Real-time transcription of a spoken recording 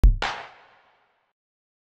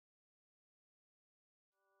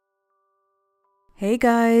Hey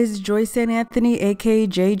guys, Joyce-Anne Anthony, aka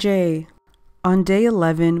JJ. On day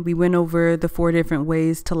 11, we went over the 4 different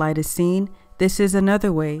ways to light a scene. This is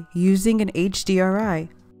another way, using an HDRI.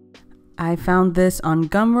 I found this on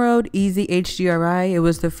Gumroad, Easy HDRI. It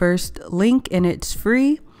was the first link and it's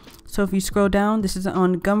free. So if you scroll down, this is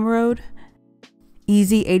on Gumroad.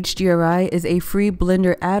 Easy HDRI is a free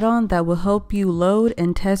Blender add-on that will help you load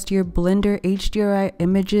and test your Blender HDRI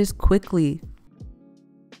images quickly.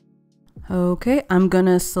 Okay, I'm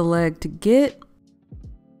gonna select Get,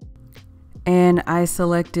 and I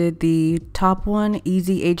selected the top one,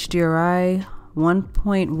 Easy HDRI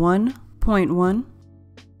 1.1.1.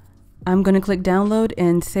 I'm gonna click download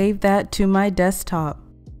and save that to my desktop.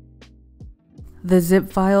 The zip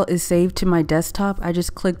file is saved to my desktop. I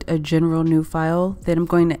just clicked a general new file. Then I'm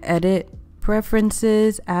going to edit,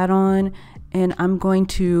 preferences, add-on, and I'm going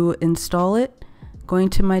to install it. Going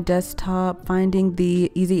to my desktop, finding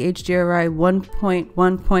the Easy HDRI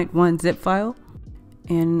 1.1.1 zip file,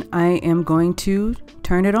 and I am going to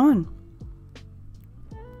turn it on.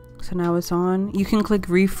 So now it's on. You can click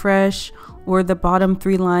refresh or the bottom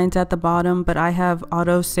 3 lines at the bottom, but I have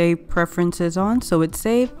auto save preferences on, so it's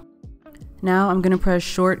saved. Now I'm going to press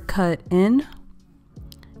shortcut in,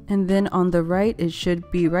 and then on the right it should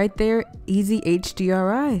be right there, Easy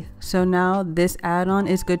HDRI. So now this add-on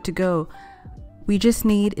is good to go. We just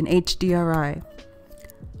need an HDRI.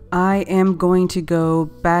 I am going to go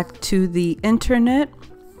back to the internet,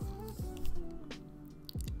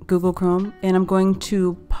 Google Chrome, and I'm going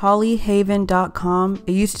to polyhaven.com.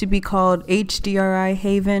 It used to be called HDRI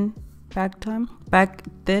Haven back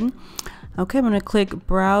then. Okay, I'm going to click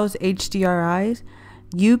Browse HDRIs.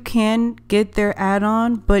 You can get their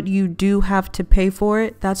add-on, but you do have to pay for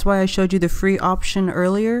it. That's why I showed you the free option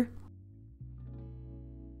earlier.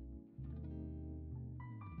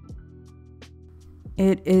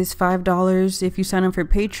 It is $5 if you sign up for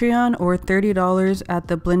Patreon or $30 at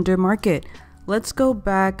the Blender Market. Let's go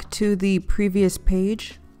back to the previous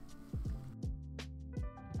page.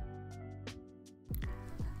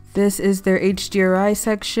 This is their HDRI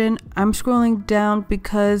section. I'm scrolling down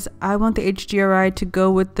because I want the HDRI to go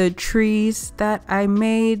with the trees that I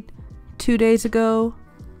made 2 days ago.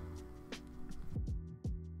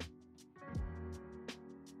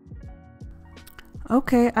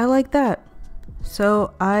 Okay, I like that.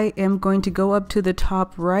 So I am going to go up to the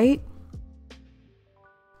top right.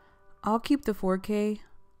 I'll keep the 4K.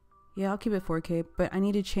 Yeah, I'll keep it 4K, but I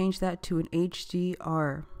need to change that to an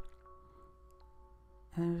HDR.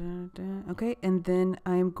 Okay, and then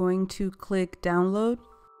I'm going to click download.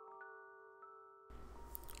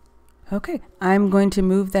 Okay, I'm going to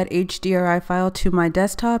move that HDRI file to my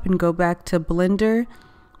desktop and go back to Blender.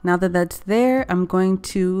 Now that that's there, I'm going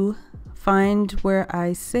to find where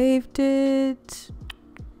I saved it.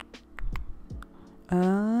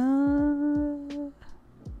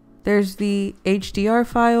 There's the HDR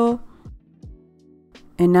file.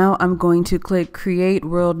 And now I'm going to click Create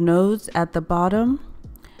World Nodes at the bottom.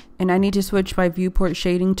 And I need to switch my viewport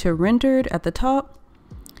shading to rendered at the top.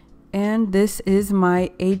 And this is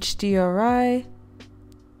my HDRI.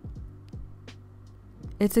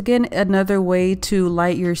 It's again another way to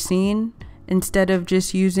light your scene. Instead of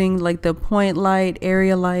just using like the point light,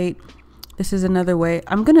 area light, this is another way.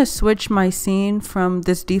 I'm gonna switch my scene from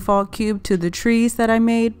this default cube to the trees that I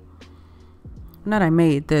made.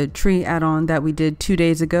 The tree add-on that we did 2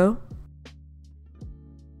 days ago.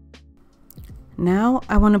 Now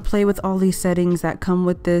I wanna play with all these settings that come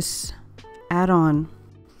with this add-on.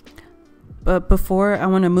 But before, I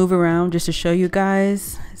wanna move around just to show you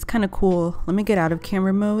guys. It's kinda cool. Let me get out of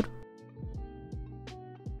camera mode.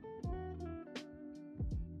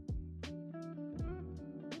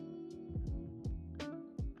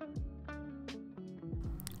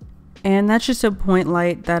 And that's just a point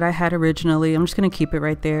light that I had originally. I'm just gonna keep it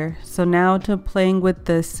right there. So now to playing with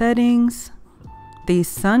the settings, the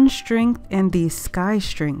sun strength and the sky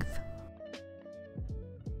strength.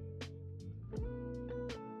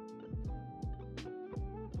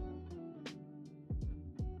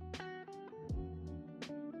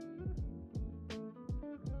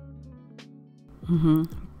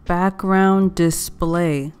 Background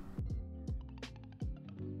display.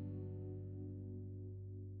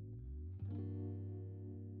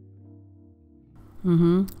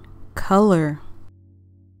 Color.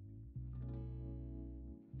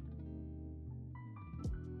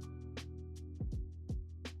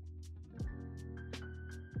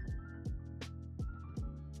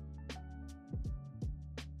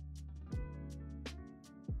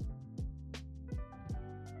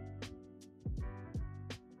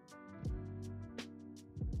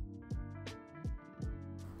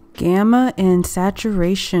 Gamma and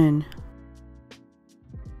saturation.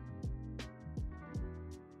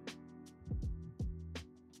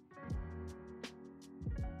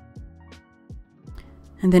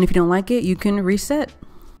 And then if you don't like it, you can reset.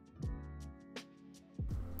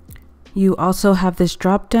 You also have this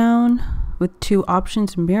drop down with two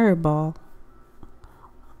options, mirror ball.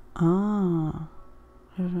 Oh,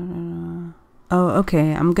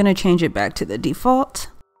 okay. I'm gonna change it back to the default.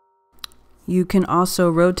 You can also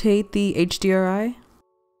rotate the HDRI.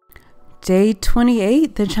 Day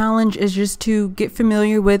 28, the challenge is just to get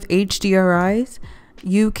familiar with HDRIs.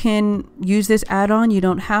 You can use this add-on, you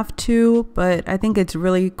don't have to, but I think it's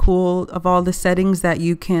really cool of all the settings that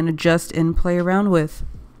you can adjust and play around with.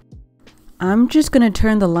 I'm just gonna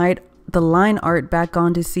turn the line art back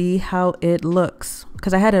on to see how it looks,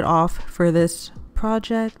 because I had it off for this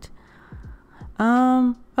project.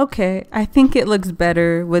 Okay, I think it looks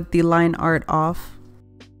better with the line art off.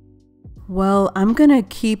 Well, I'm gonna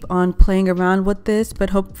keep on playing around with this, but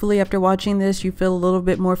hopefully after watching this, you feel a little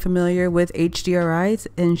bit more familiar with HDRIs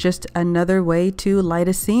and just another way to light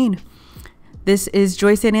a scene. This is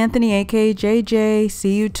Joyce and Anthony, aka JJ.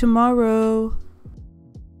 See you tomorrow.